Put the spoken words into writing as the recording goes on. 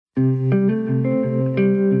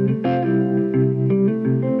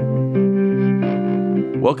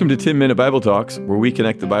Welcome to 10-Minute Bible Talks, where we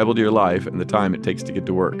connect the Bible to your life and the time it takes to get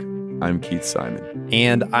to work. I'm Keith Simon.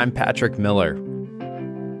 And I'm Patrick Miller.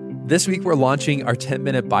 This week, we're launching our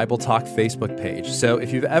 10-Minute Bible Talk Facebook page. So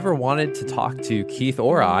if you've ever wanted to talk to Keith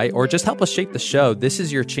or I, or just help us shape the show, this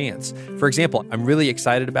is your chance. For example, I'm really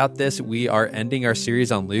excited about this. We are ending our series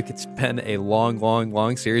on Luke. It's been a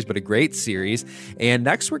long series, but a great series. And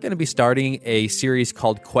next, we're going to be starting a series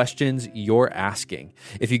called Questions You're Asking.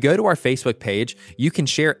 If you go to our Facebook page, you can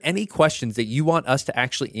share any questions that you want us to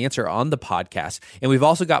actually answer on the podcast. And we've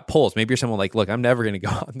also got polls. Maybe you're someone like, look, I'm never going to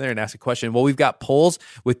go on there and ask a question. Well, we've got polls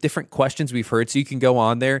with different questions we've heard, so you can go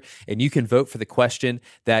on there and you can vote for the question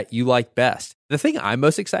that you like best. The thing I'm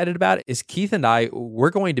most excited about is Keith and I,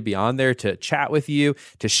 we're going to be on there to chat with you,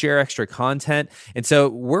 to share extra content. And so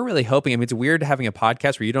we're really hoping, it's weird having a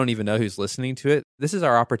podcast where you don't even know who's listening to it. This is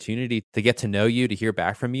our opportunity to get to know you, to hear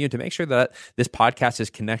back from you, and to make sure that this podcast is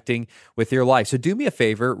connecting with your life. So do me a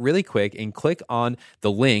favor really quick and click on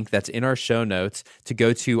the link that's in our show notes to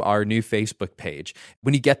go to our new Facebook page.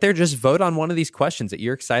 When you get there, just vote on one of these questions that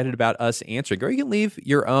you're excited about us answering, or you can leave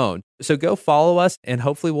your own. So go follow us, and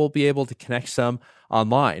hopefully we'll be able to connect some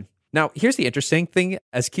online. Now, here's the interesting thing.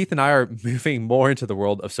 As Keith and I are moving more into the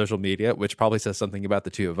world of social media, which probably says something about the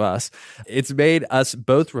two of us, it's made us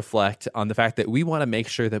both reflect on the fact that we want to make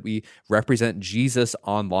sure that we represent Jesus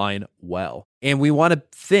online well. And we want to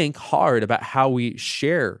think hard about how we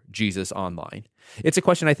share Jesus online. It's a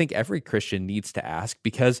question I think every Christian needs to ask,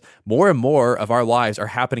 because more and more of our lives are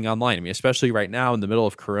happening online. Especially right now in the middle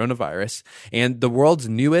of coronavirus, and the world's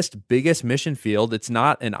newest, biggest mission field. It's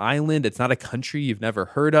not an island. It's not a country you've never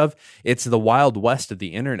heard of. It's the Wild West of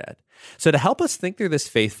the internet. So to help us think through this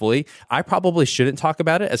faithfully, I probably shouldn't talk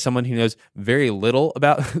about it as someone who knows very little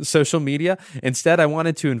about social media. Instead, I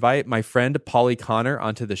wanted to invite my friend Polly Connor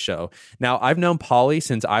onto the show. Now, I've known Polly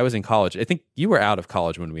since I was in college. I think you were out of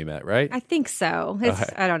college when we met, right? I think so. It's,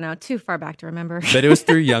 okay. I don't know, too far back to remember. But it was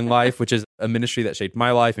through Young Life, which is a ministry that shaped my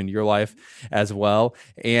life and your life as well.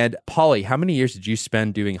 And Polly, how many years did you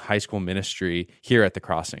spend doing high school ministry here at The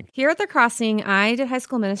Crossing? Here at The Crossing, I did high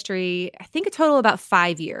school ministry, I think a total of about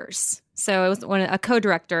 5 years. So I was a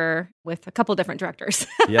co-director with a couple different directors.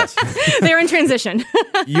 Yes. They were in transition.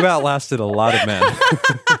 You outlasted a lot of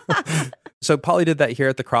men. So Polly did that here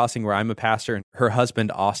at The Crossing, where I'm a pastor, and her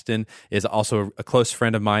husband, Austin, is also a close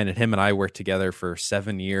friend of mine, and him and I worked together for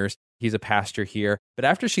 7 years. He's a pastor here. But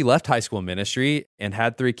after she left high school ministry and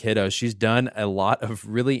had 3 kiddos, she's done a lot of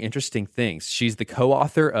really interesting things. She's the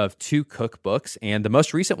co-author of 2 cookbooks, and the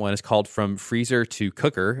most recent one is called From Freezer to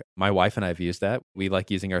Cooker. My wife and I have used that. We like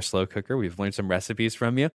using our slow cooker. We've learned some recipes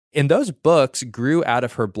from you. And those books grew out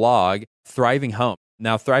of her blog, Thriving Home.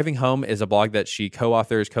 Now, Thriving Home is a blog that she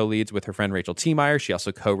co-authors, co-leads with her friend Rachel Tiemeyer. She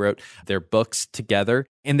also co-wrote their books together.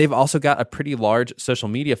 And they've also got a pretty large social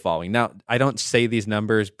media following. Now, I don't say these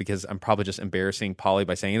numbers because I'm probably just embarrassing Polly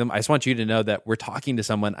by saying them. I just want you to know that we're talking to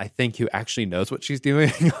someone, I think, who actually knows what she's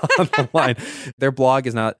doing online. Their blog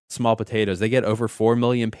is not small potatoes. They get over 4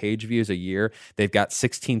 million page views a year. They've got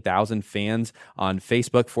 16,000 fans on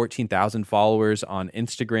Facebook, 14,000 followers on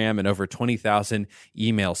Instagram, and over 20,000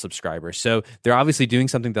 email subscribers. So they're obviously doing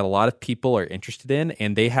something that a lot of people are interested in,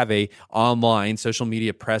 and they have a online social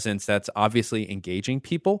media presence that's obviously engaging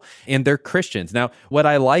people, and they're Christians. Now, what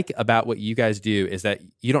I like about what you guys do is that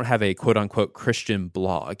you don't have a quote-unquote Christian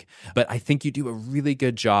blog, but I think you do a really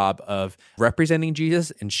good job of representing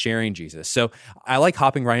Jesus and sharing Jesus. So I like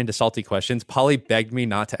hopping right into salty questions. Polly begged me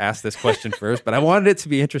not to ask this question first, but I wanted it to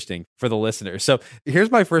be interesting for the listeners. So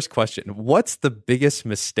here's my first question. What's the biggest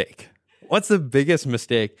mistake? What's the biggest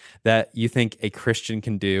mistake that you think a Christian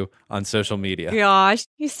can do on social media? Gosh,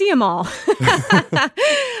 you see them all.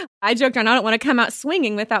 I joked around, I don't want to come out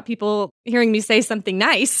swinging without people hearing me say something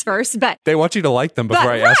nice first, but they want you to like them before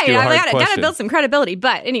I ask you a hard question. I got to build some credibility.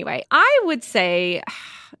 But anyway, I would say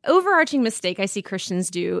overarching mistake I see Christians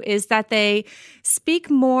do is that they speak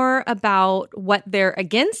more about what they're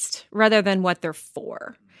against rather than what they're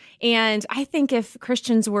for. And I think if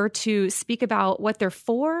Christians were to speak about what they're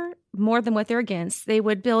for more than what they're against, they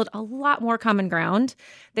would build a lot more common ground.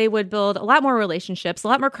 They would build a lot more relationships, a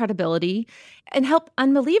lot more credibility, and help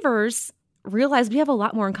unbelievers realize we have a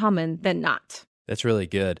lot more in common than not. That's really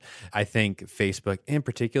good. I think Facebook in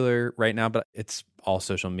particular right now, but it's all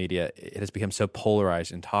social media, it has become so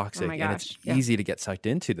polarized and toxic. Oh my gosh. And it's easy to get sucked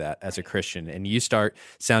into that as a Christian. And you start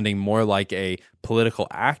sounding more like a political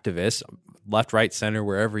activist, left, right, center,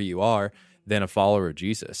 wherever you are, than a follower of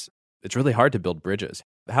Jesus. It's really hard to build bridges.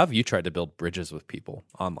 How have you tried to build bridges with people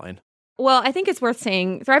online? Well, I think it's worth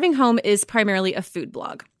saying Thriving Home is primarily a food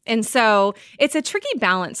blog. And so it's a tricky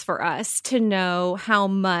balance for us to know how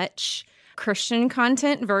much Christian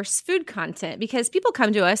content versus food content, because people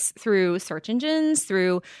come to us through search engines,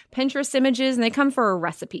 through Pinterest images, and they come for a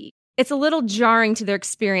recipe. It's a little jarring to their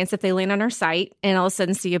experience if they land on our site and all of a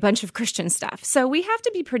sudden see a bunch of Christian stuff. So we have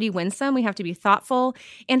to be pretty winsome. We have to be thoughtful.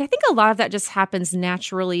 And I think a lot of that just happens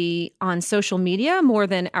naturally on social media more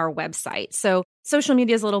than our website. So social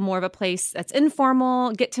media is a little more of a place that's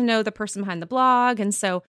informal, get to know the person behind the blog. And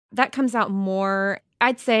so that comes out more.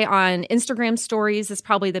 I'd say on Instagram stories is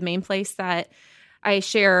probably the main place that I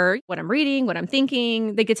share what I'm reading, what I'm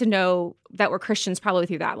thinking. They get to know that we're Christians probably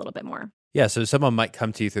through that a little bit more. Yeah, so someone might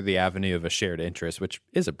come to you through the avenue of a shared interest, which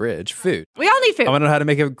is a bridge, food. We all need food. I want to know how to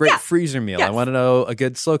make a great freezer meal. Yes. I want to know a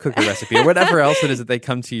good slow cooker recipe or whatever else it is that they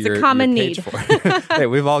come to your page for. Hey,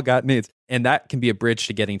 we've all got needs. And that can be a bridge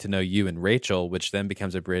to getting to know you and Rachel, which then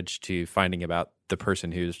becomes a bridge to finding about the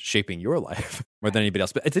person who's shaping your life more than anybody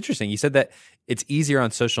else. But it's interesting. You said that it's easier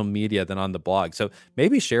on social media than on the blog. So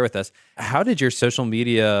maybe share with us, how did your social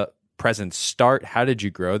media presence start? How did you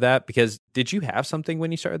grow that? Because did you have something when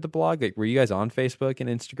you started the blog? Like, were you guys on Facebook and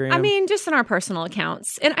Instagram? I mean, just in our personal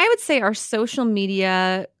accounts. And I would say our social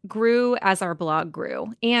media grew as our blog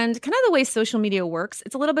grew. And kind of the way social media works,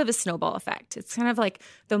 it's a little bit of a snowball effect. It's kind of like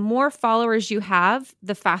the more followers you have,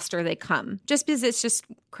 the faster they come, just because it's just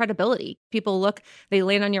credibility. People look, they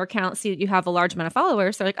land on your account, see that you have a large amount of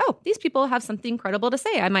followers. They're like, oh, these people have something credible to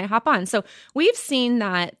say. I might hop on. So we've seen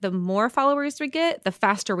that the more followers we get, the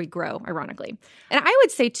faster we grow, ironically. And I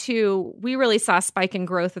would say, too, we really saw a spike in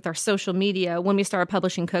growth with our social media when we started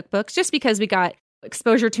publishing cookbooks, just because we got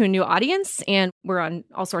exposure to a new audience and we're on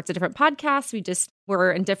all sorts of different podcasts.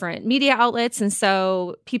 We're in different media outlets. And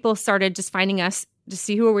so people started just finding us to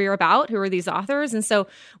see who we were about, who are these authors. And so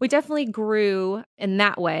we definitely grew in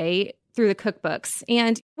that way through the cookbooks.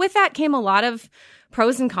 And with that came a lot of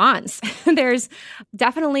pros and cons. There's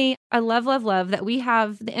definitely a love that we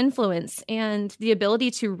have the influence and the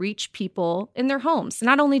ability to reach people in their homes,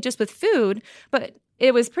 not only just with food, but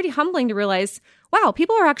it was pretty humbling to realize, wow,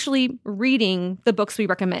 people are actually reading the books we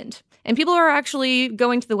recommend. And people are actually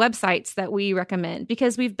going to the websites that we recommend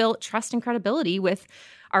because we've built trust and credibility with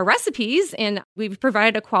our recipes and we've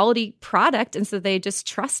provided a quality product. And so they just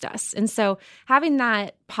trust us. And so having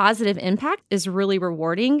that positive impact is really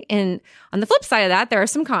rewarding. And on the flip side of that, there are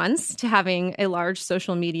some cons to having a large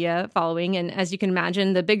social media following. And as you can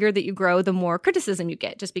imagine, the bigger that you grow, the more criticism you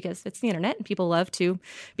get, just because it's the internet and people love to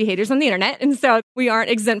be haters on the internet. And so we aren't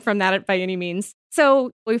exempt from that by any means.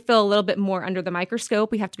 So we feel a little bit more under the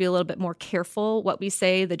microscope. We have to be a little bit more careful what we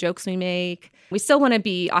say, the jokes we make. We still want to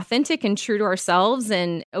be authentic and true to ourselves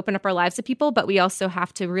and open up our lives to people, but we also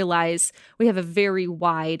have to realize we have a very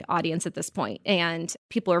wide audience at this point, and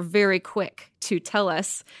people are very quick to tell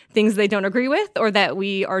us things they don't agree with or that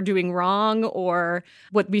we are doing wrong or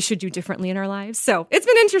what we should do differently in our lives. So it's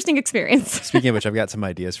been an interesting experience. Speaking of which, I've got some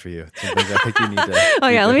ideas for you. Some things I think you need to oh,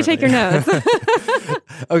 yeah. Let me take your notes.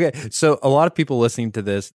 Okay. So a lot of people listening to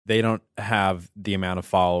this, they don't have the amount of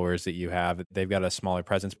followers that you have. They've got a smaller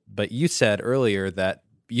presence. But you said earlier that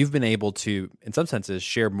you've been able to, in some senses,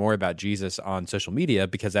 share more about Jesus on social media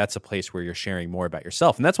because that's a place where you're sharing more about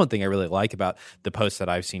yourself. And that's one thing I really like about the posts that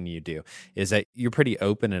I've seen you do, is that you're pretty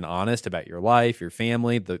open and honest about your life, your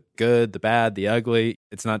family, the good, the bad, the ugly.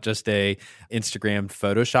 It's not just a Instagram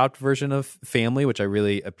photoshopped version of family, which I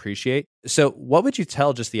really appreciate. So what would you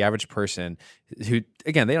tell just the average person who,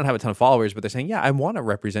 again, they don't have a ton of followers, but they're saying, yeah, I want to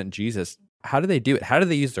represent Jesus. How do they do it? How do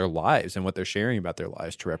they use their lives and what they're sharing about their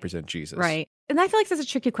lives to represent Jesus? Right. And I feel like that's a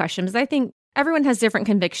tricky question because I think everyone has different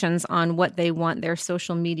convictions on what they want their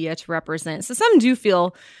social media to represent. So some do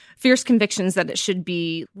feel fierce convictions that it should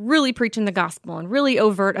be really preaching the gospel and really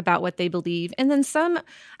overt about what they believe. And then some,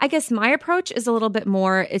 I guess my approach is a little bit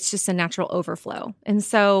more, it's just a natural overflow. And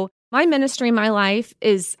so my ministry, my life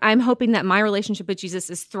is, I'm hoping that my relationship with Jesus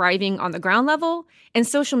is thriving on the ground level, and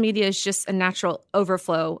social media is just a natural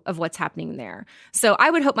overflow of what's happening there. So I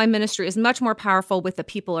would hope my ministry is much more powerful with the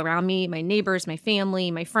people around me, my neighbors, my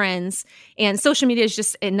family, my friends, and social media is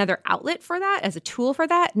just another outlet for that, as a tool for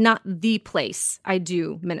that, not the place I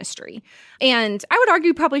do ministry. And I would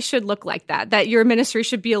argue probably should look like that your ministry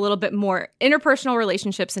should be a little bit more interpersonal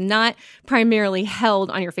relationships and not primarily held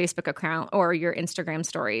on your Facebook account or your Instagram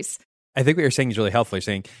stories. I think what you're saying is really helpful. You're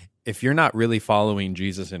saying if you're not really following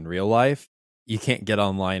Jesus in real life, you can't get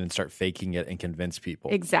online and start faking it and convince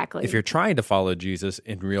people. Exactly. If you're trying to follow Jesus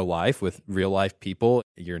in real life with real life people,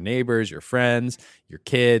 your neighbors, your friends, your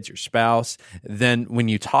kids, your spouse, then when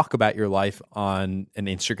you talk about your life on an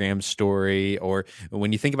Instagram story or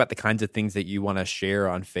when you think about the kinds of things that you want to share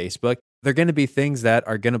on Facebook, They're going to be things that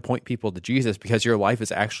are going to point people to Jesus because your life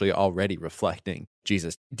is actually already reflecting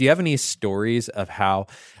Jesus. Do you have any stories of how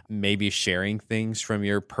maybe sharing things from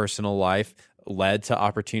your personal life led to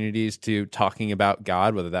opportunities to talking about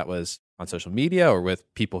God, whether that was on social media or with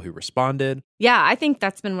people who responded? Yeah, I think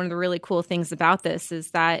that's been one of the really cool things about this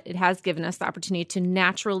is that it has given us the opportunity to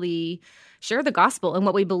naturally share the gospel and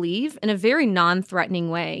what we believe in a very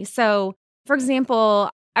non-threatening way. So, for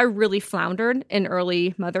example, I really floundered in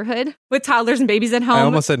early motherhood with toddlers and babies at home. I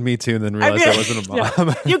almost said me too and then realized I wasn't a mom.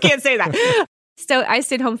 No, you can't say that. So I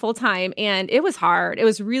stayed home full time and it was hard. It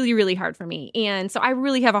was really, really hard for me. And so I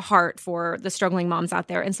really have a heart for the struggling moms out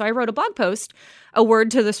there. And so I wrote a blog post, A Word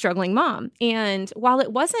to the Struggling Mom. And while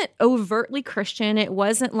it wasn't overtly Christian, it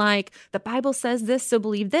wasn't like the Bible says this, so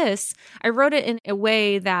believe this. I wrote it in a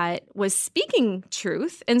way that was speaking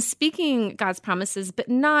truth and speaking God's promises, but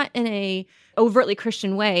not in a overtly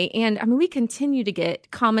Christian way. And I mean, we continue to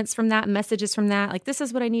get comments from that, messages from that, like, this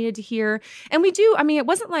is what I needed to hear. And we do, I mean, it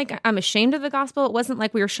wasn't like I'm ashamed of the gospel. It wasn't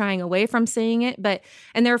like we were shying away from saying it,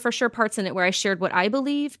 and there are for sure parts in it where I shared what I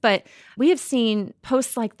believe, but we have seen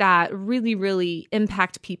posts like that really, really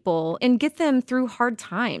impact people and get them through hard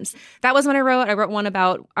times. That was when I wrote one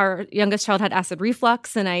about our youngest child had acid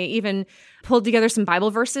reflux, and I even pulled together some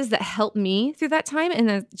Bible verses that helped me through that time.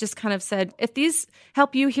 And I just kind of said, if these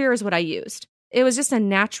help you, here is what I used. It was just a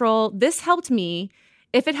natural, this helped me.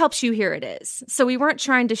 If it helps you, here it is. So we weren't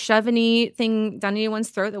trying to shove anything down anyone's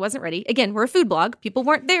throat that wasn't ready. Again, we're a food blog. People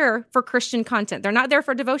weren't there for Christian content. They're not there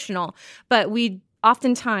for devotional, but we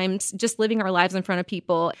oftentimes just living our lives in front of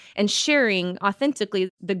people and sharing authentically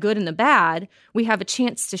the good and the bad, we have a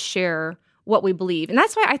chance to share what we believe. And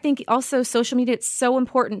that's why I think also social media, it's so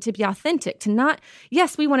important to be authentic, to not,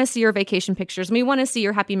 yes, we want to see your vacation pictures, and we want to see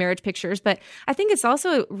your happy marriage pictures, but I think it's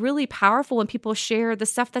also really powerful when people share the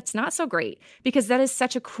stuff that's not so great, because that is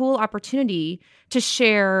such a cool opportunity to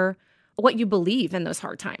share what you believe in those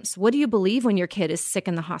hard times. What do you believe when your kid is sick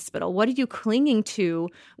in the hospital? What are you clinging to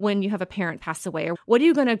when you have a parent pass away? Or what are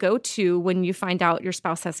you going to go to when you find out your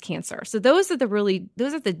spouse has cancer? So those are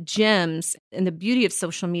the gems and the beauty of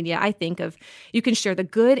social media, I think, of you can share the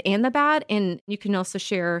good and the bad, and you can also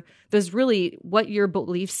share those really what your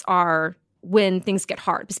beliefs are when things get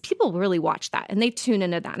hard, because people really watch that and they tune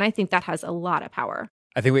into that. And I think that has a lot of power.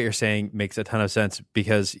 I think what you're saying makes a ton of sense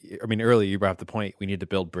because, I mean, earlier you brought up the point, we need to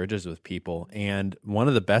build bridges with people. And one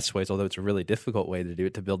of the best ways, although it's a really difficult way to do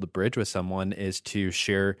it, to build a bridge with someone is to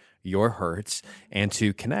share your hurts and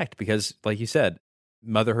to connect. Because like you said,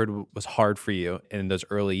 motherhood was hard for you in those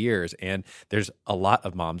early years. And there's a lot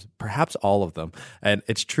of moms, perhaps all of them, and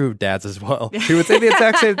it's true of dads as well, who would say the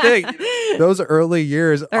exact same thing. Those early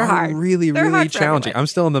years are hard. Really, They're really hard challenging. I'm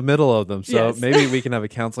still in the middle of them. So Yes. maybe we can have a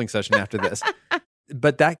counseling session after this.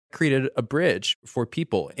 But that created a bridge for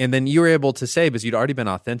people. And then you were able to say, because you'd already been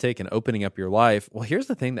authentic and opening up your life, well, here's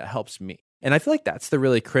the thing that helps me. And I feel like that's the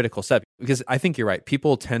really critical step, because I think you're right.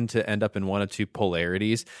 People tend to end up in one of two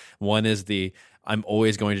polarities. One is I'm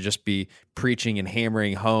always going to just be preaching and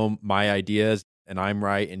hammering home my ideas, and I'm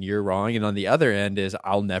right and you're wrong. And on the other end is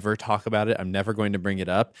I'll never talk about it. I'm never going to bring it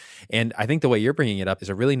up. And I think the way you're bringing it up is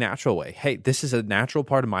a really natural way. Hey, this is a natural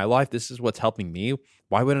part of my life. This is what's helping me.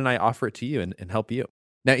 Why wouldn't I offer it to you and help you?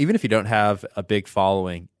 Now, even if you don't have a big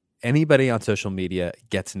following, anybody on social media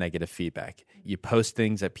gets negative feedback. You post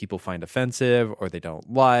things that people find offensive or they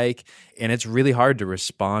don't like, and it's really hard to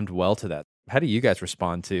respond well to that. How do you guys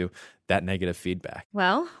respond to that negative feedback?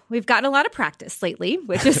 Well, we've gotten a lot of practice lately,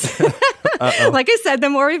 which is, like I said, the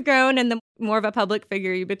more we've grown and the more of a public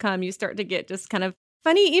figure you become, you start to get just kind of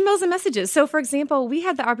funny emails and messages. So, for example, we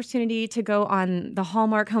had the opportunity to go on the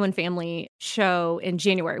Hallmark Home and Family show in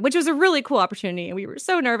January, which was a really cool opportunity. And we were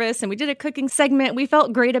so nervous, and we did a cooking segment. We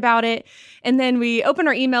felt great about it. And then we opened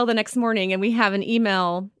our email the next morning, and we have an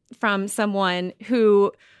email from someone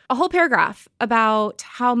who, a whole paragraph about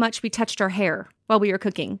how much we touched our hair while we were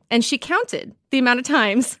cooking. And she counted the amount of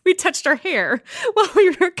times we touched our hair while we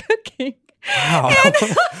were cooking. Wow.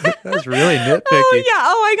 That's really nitpicky. Oh, yeah.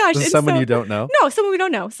 Oh, my gosh. This is someone you don't know? No, someone we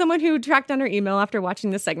don't know. Someone who tracked down our email after watching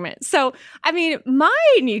the segment. So, I mean, my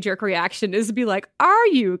knee-jerk reaction is to be like, are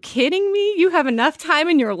you kidding me? You have enough time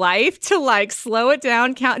in your life to, like, slow it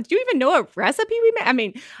down, count. Do you even know what recipe we made? I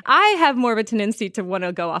mean, I have more of a tendency to want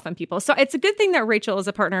to go off on people. So it's a good thing that Rachel is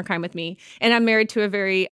a partner in crime with me. And I'm married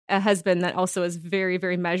to a husband that also is very,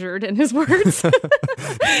 very measured in his words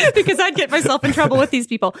because I'd get myself in trouble with these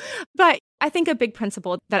people. But I think a big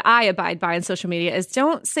principle that I abide by in social media is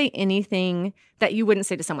don't say anything that you wouldn't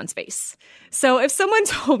say to someone's face. So if someone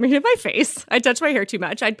told me to my face, I touch my hair too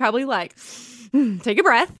much, I'd probably take a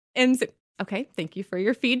breath and say, okay, thank you for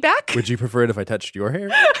your feedback. Would you prefer it if I touched your hair?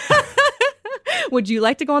 Would you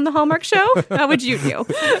like to go on the Hallmark show? How would you do?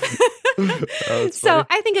 So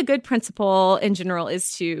I think a good principle in general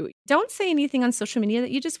is to don't say anything on social media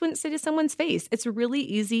that you just wouldn't say to someone's face. It's really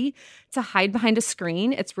easy to hide behind a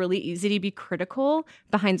screen. It's really easy to be critical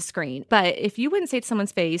behind the screen. But if you wouldn't say it to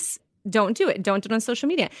someone's face, don't do it. Don't do it on social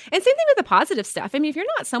media. And same thing with the positive stuff. I mean, if you're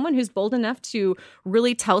not someone who's bold enough to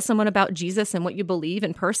really tell someone about Jesus and what you believe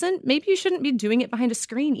in person, maybe you shouldn't be doing it behind a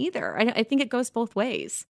screen either. I think it goes both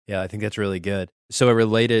ways. Yeah, I think that's really good. So a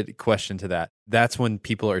related question to that, that's when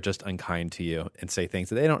people are just unkind to you and say things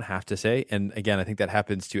that they don't have to say. And again, I think that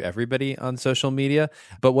happens to everybody on social media.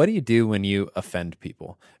 But what do you do when you offend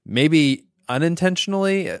people? Maybe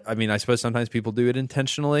unintentionally. I mean, I suppose sometimes people do it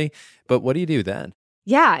intentionally, but what do you do then?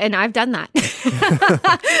 Yeah, and I've done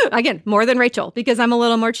that. Again, more than Rachel, because I'm a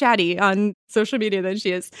little more chatty on social media than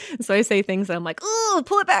she is. So I say things that I'm like, oh,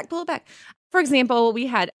 pull it back. For example,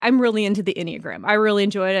 I'm really into the Enneagram. I really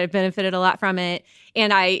enjoy it. I've benefited a lot from it.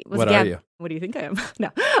 And I was What are you? What do you think I am? No,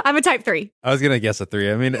 I'm a type 3. I was going to guess a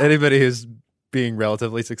 3. I mean, anybody who's being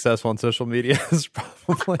relatively successful on social media is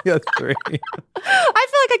probably a 3. I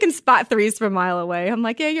feel like I can spot 3s from a mile away. I'm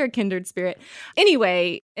like, yeah, you're a kindred spirit.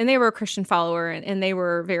 Anyway, and they were a Christian follower, and they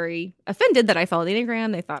were very offended that I followed the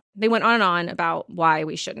Enneagram. They went on and on about why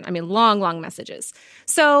we shouldn't. I mean, long messages.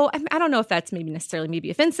 So I don't know if that's maybe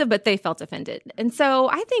offensive, but they felt offended. And so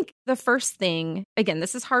I think the first thing, again,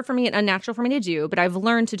 this is hard for me and unnatural for me to do, but I've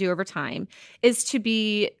learned to do over time, is to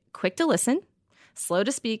be quick to listen, slow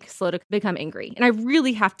to speak, slow to become angry. And I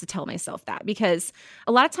really have to tell myself that, because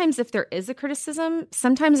a lot of times if there is a criticism,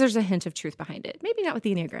 sometimes there's a hint of truth behind it. Maybe not with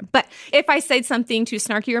the Enneagram, but if I say something too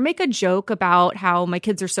snarky or make a joke about how my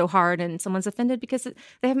kids are so hard and someone's offended because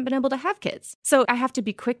they haven't been able to have kids. So I have to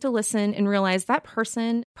be quick to listen and realize that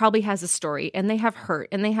person probably has a story and they have hurt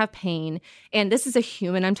and they have pain. And this is a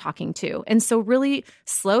human I'm talking to. And so really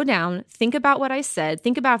slow down, think about what I said,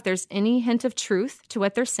 think about if there's any hint of truth to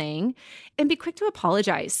what they're saying, and be quick to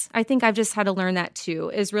apologize. I think I've just had to learn that too,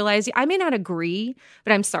 is realize I may not agree,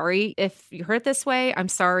 but I'm sorry if you heard it this way. I'm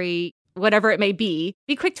sorry, whatever it may be.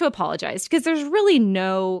 Be quick to apologize, because there's really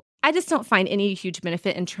I just don't find any huge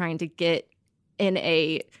benefit in trying to get in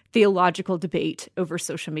a theological debate over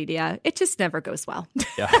social media. It just never goes well.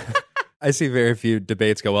 Yeah. I see very few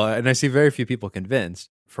debates go well, and I see very few people convinced.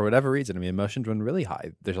 For whatever reason, I mean, emotions run really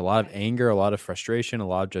high. There's a lot of anger, a lot of frustration, a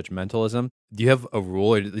lot of judgmentalism. Do you have a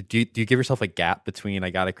rule, or do you give yourself a gap between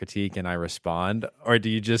I got a critique and I respond? Or do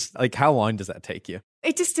you just, how long does that take you?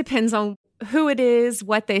 It just depends on who it is,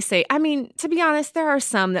 what they say. I mean, to be honest, there are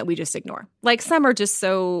some that we just ignore. Some are just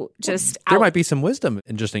There might be some wisdom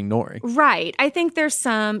in just ignoring. Right. I think there's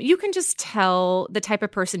some, you can just tell the type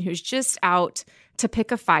of person who's just out to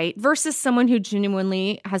pick a fight versus someone who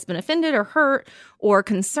genuinely has been offended or hurt or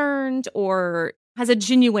concerned or has a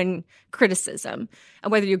genuine criticism,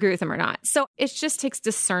 whether you agree with them or not. So it just takes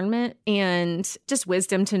discernment and just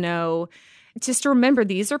wisdom to know, just to remember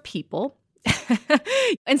these are people.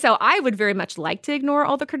 And so I would very much like to ignore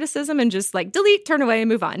all the criticism and just delete, turn away, and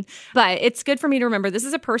move on. But it's good for me to remember this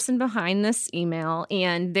is a person behind this email,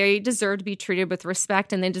 and they deserve to be treated with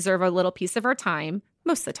respect, and they deserve a little piece of our time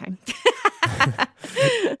most of the time.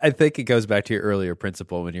 I think it goes back to your earlier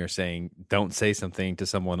principle when you're saying don't say something to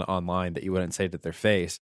someone online that you wouldn't say to their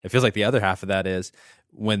face. It feels like the other half of that is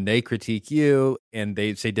when they critique you and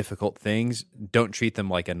they say difficult things, don't treat them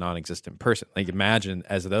like a non-existent person. Imagine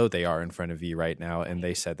as though they are in front of you right now and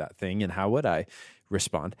they said that thing, and how would I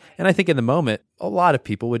respond? And I think in the moment, a lot of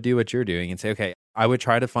people would do what you're doing and say, okay, I would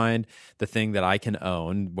try to find the thing that I can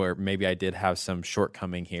own where maybe I did have some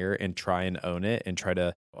shortcoming here and try and own it and try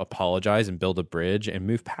to apologize and build a bridge and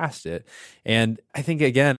move past it. And I think,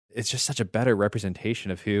 again, it's just such a better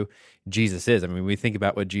representation of who Jesus is. I mean, we think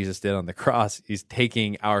about what Jesus did on the cross. He's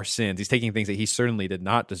taking our sins. He's taking things that he certainly did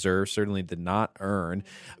not deserve, certainly did not earn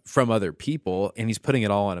from other people, and he's putting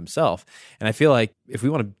it all on himself. And I feel like if we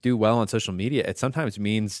want to do well on social media, it sometimes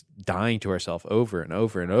means dying to ourselves over and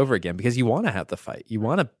over and over again, because you want to have the fight. You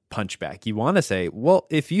want to punch back. You want to say, well,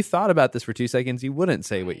 if you thought about this for 2 seconds, you wouldn't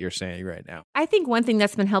say what you're saying right now. I think one thing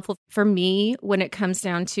that's been helpful for me when it comes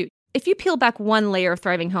down to, if you peel back one layer of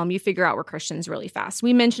Thriving Home, you figure out we're Christians really fast.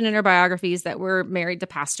 We mentioned in our biographies that we're married to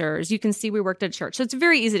pastors. You can see we worked at a church. So it's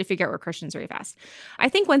very easy to figure out we're Christians really fast. I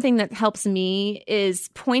think one thing that helps me is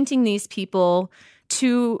pointing these people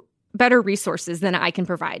to better resources than I can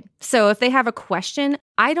provide. So if they have a question,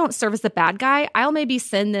 I don't serve as the bad guy. I'll maybe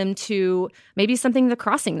send them to maybe something, The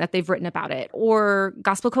Crossing, that they've written about it, or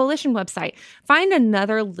Gospel Coalition website. Find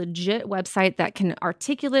another legit website that can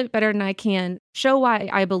articulate better than I can, show why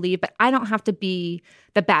I believe, but I don't have to be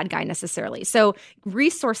the bad guy necessarily. So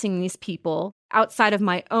resourcing these people outside of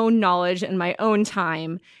my own knowledge and my own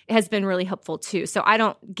time has been really helpful too. So I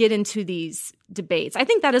don't get into these debates. I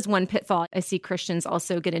think that is one pitfall I see Christians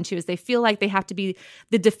also get into, is they feel like they have to be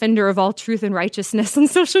the defender of all truth and righteousness on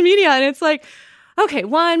social media. And it's like, okay,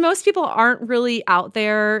 one, most people aren't really out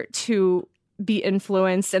there to be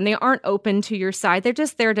influenced, and they aren't open to your side. They're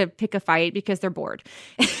just there to pick a fight because they're bored.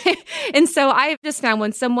 And so I've just found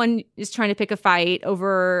when someone is trying to pick a fight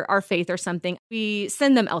over our faith or something, we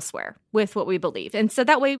send them elsewhere with what we believe. And so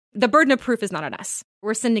that way, the burden of proof is not on us.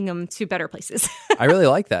 We're sending them to better places. I really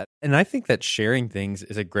like that. And I think that sharing things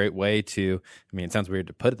is a great way to, I mean, it sounds weird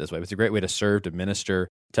to put it this way, but it's a great way to serve, to minister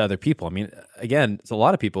to other people. I mean, again, it's a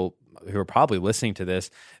lot of people who are probably listening to this,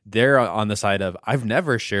 they're on the side of, I've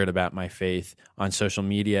never shared about my faith on social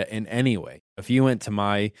media in any way. If you went to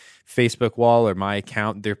my Facebook wall or my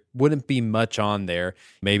account, there wouldn't be much on there.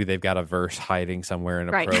 Maybe they've got a verse hiding somewhere in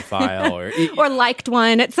a profile, or liked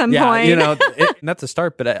one at some point. You know, and that's a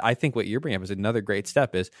start. But I think what you're bringing up is another great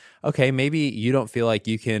step is, okay, maybe you don't feel like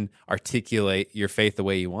you can articulate your faith the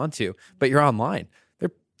way you want to, but you're online.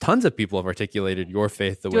 Tons of people have articulated your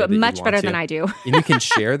faith the way that you want to. Do it much better than I do. And you can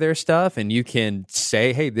share their stuff, and you can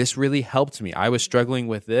say, hey, this really helped me. I was struggling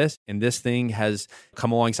with this, and this thing has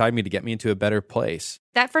come alongside me to get me into a better place.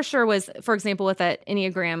 That for sure was, for example, with that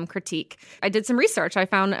Enneagram critique. I did some research. I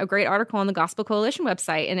found a great article on the Gospel Coalition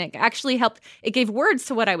website, and it actually helped. It gave words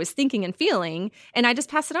to what I was thinking and feeling, and I just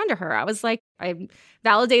passed it on to her. I was like, I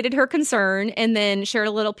validated her concern and then shared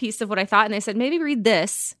a little piece of what I thought, and they said, maybe read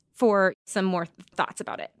this for some more thoughts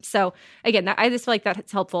about it. So again, I just feel like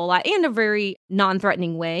that's helpful a lot, and a very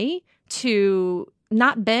non-threatening way to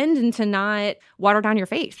not bend and to not water down your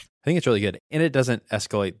faith. I think it's really good. And it doesn't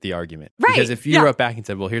escalate the argument. Right. Because if you wrote back and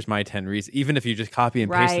said, well, here's my 10 reasons, even if you just copy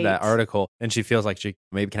and pasted that article, and she feels like she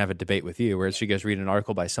maybe can have a debate with you, whereas she goes read an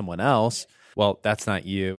article by someone else, well, that's not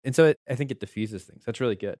you. And so I think it diffuses things. That's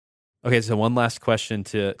really good. Okay, so one last question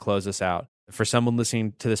to close us out. For someone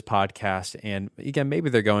listening to this podcast, and again, maybe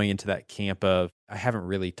they're going into that camp of, I haven't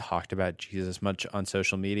really talked about Jesus much on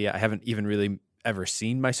social media. I haven't even really ever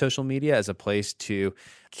seen my social media as a place to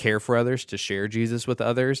care for others, to share Jesus with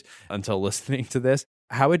others until listening to this.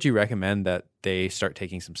 How would you recommend that they start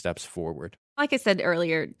taking some steps forward? Like I said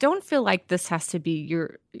earlier, don't feel like this has to be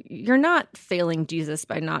you're not failing Jesus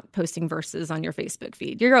by not posting verses on your Facebook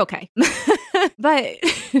feed. You're okay. But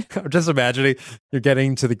I'm just imagining you're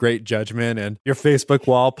getting to the great judgment and your Facebook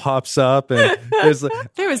wall pops up and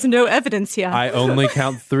there was no evidence here. I only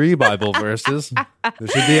count 3 Bible verses. There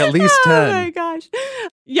should be at least 10. Oh my gosh.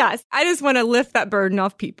 Yes, I just want to lift that burden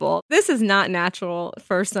off people. This is not natural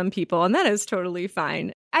for some people, and that is totally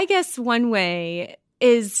fine. I guess one way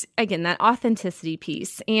is, again, that authenticity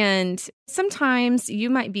piece. And sometimes you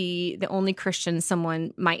might be the only Christian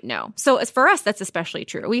someone might know. So as for us, that's especially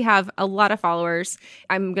true. We have a lot of followers.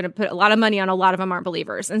 I'm going to put a lot of money on a lot of them aren't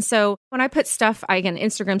believers. And so when I put stuff, again,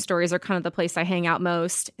 Instagram stories are kind of the place I hang out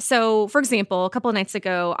most. So for example, a couple of nights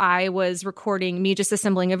ago, I was recording me just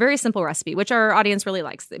assembling a very simple recipe, which our audience really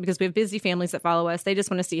likes because we have busy families that follow us. They just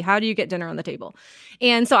want to see, how do you get dinner on the table?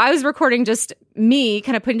 And so I was recording just me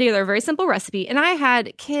kind of putting together a very simple recipe. And I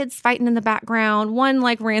had kids fighting in the background. One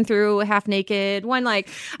ran through half naked. One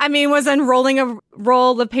was unrolling a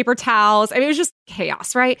roll of paper towels. It was just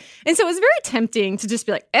chaos, right? And so it was very tempting to just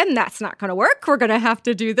be like, and that's not going to work. We're going to have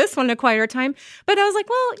to do this one a quieter time. But I was like,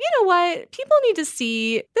 well, you know what? People need to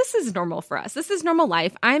see this is normal for us. This is normal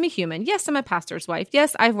life. I'm a human. Yes, I'm a pastor's wife.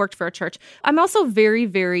 Yes, I've worked for a church. I'm also very,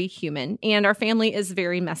 very human. And our family is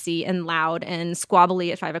very messy and loud and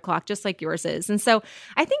squabbly at 5 o'clock, just like yours is. And so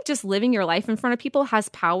I think just living your life in front of people has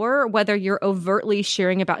power, whether you're overtly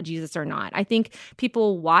sharing about Jesus or not. I think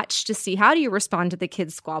people watch to see, how do you respond to the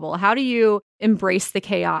kids' squabble? How do you embrace the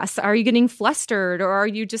chaos? Are you getting flustered, or are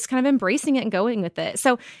you just kind of embracing it and going with it?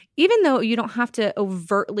 So even though you don't have to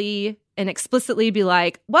overtly and explicitly be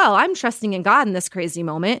like, well, I'm trusting in God in this crazy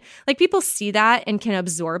moment, people see that and can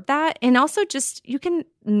absorb that. And also just, you can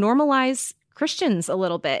normalize Christians a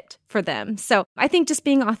little bit for them. So I think just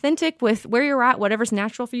being authentic with where you're at, whatever's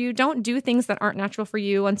natural for you. Don't do things that aren't natural for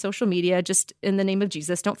you on social media, just in the name of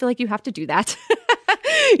Jesus. Don't feel like you have to do that.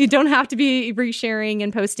 You don't have to be resharing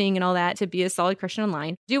and posting and all that to be a solid Christian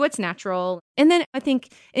online. Do what's natural. And then I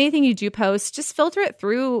think anything you do post, just filter it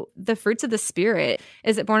through the fruits of the Spirit.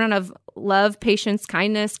 Is it born out of love, patience,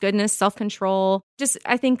 kindness, goodness, self-control?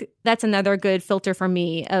 I think that's another good filter for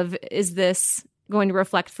me of, is this going to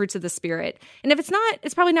reflect fruits of the Spirit. And if it's not,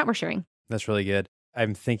 it's probably not worth sharing. That's really good.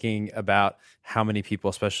 I'm thinking about how many people,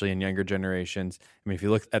 especially in younger generations, I mean, if you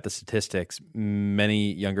look at the statistics,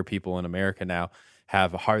 many younger people in America now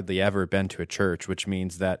have hardly ever been to a church, which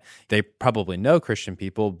means that they probably know Christian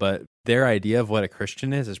people, but their idea of what a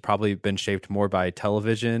Christian is has probably been shaped more by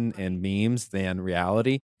television and memes than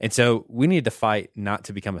reality. And so we need to fight not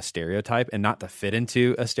to become a stereotype and not to fit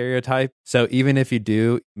into a stereotype. So even if you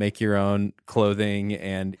do make your own clothing,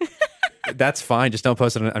 and that's fine, just don't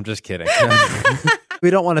post it. I'm just kidding. We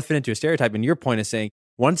don't want to fit into a stereotype. And your point is saying,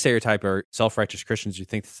 one stereotype are self-righteous Christians who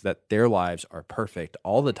think that their lives are perfect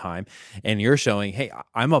all the time. And you're showing, hey,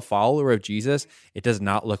 I'm a follower of Jesus. It does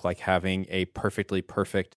not look like having a perfectly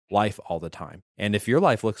perfect life all the time. And if your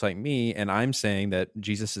life looks like me, and I'm saying that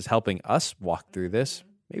Jesus is helping us walk through this,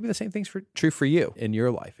 maybe the same thing's true for you in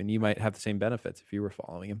your life. And you might have the same benefits if you were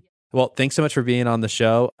following him. Well, thanks so much for being on the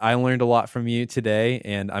show. I learned a lot from you today,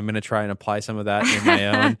 and I'm going to try and apply some of that in my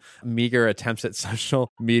own meager attempts at social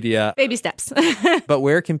media. Baby steps. But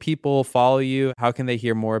where can people follow you? How can they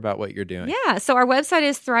hear more about what you're doing? Yeah, so our website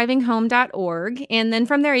is thrivinghome.org. And then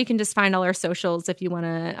from there, you can just find all our socials if you want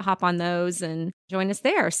to hop on those and join us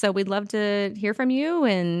there. So we'd love to hear from you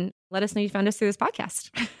and let us know you found us through this podcast.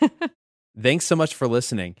 Thanks so much for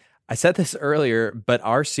listening. I said this earlier, but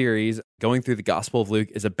our series, Going Through the Gospel of Luke,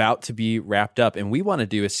 is about to be wrapped up, and we want to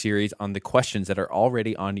do a series on the questions that are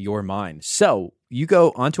already on your mind. So you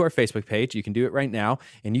go onto our Facebook page, you can do it right now,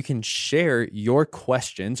 and you can share your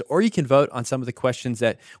questions, or you can vote on some of the questions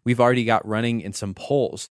that we've already got running in some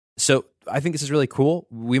polls. So I think this is really cool.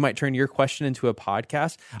 We might turn your question into a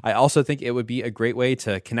podcast. I also think it would be a great way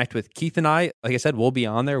to connect with Keith and I. Like I said, we'll be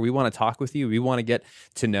on there. We want to talk with you. We want to get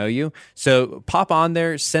to know you. So pop on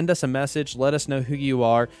there, send us a message, let us know who you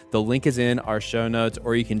are. The link is in our show notes,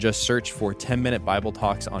 or you can just search for 10-Minute Bible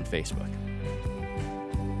Talks on Facebook.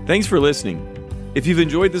 Thanks for listening. If you've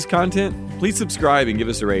enjoyed this content, please subscribe and give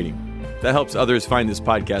us a rating. That helps others find this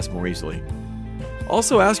podcast more easily.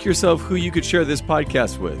 Also, ask yourself who you could share this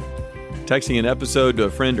podcast with. Texting an episode to a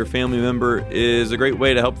friend or family member is a great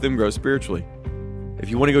way to help them grow spiritually. If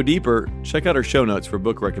you want to go deeper, check out our show notes for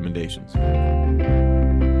book recommendations.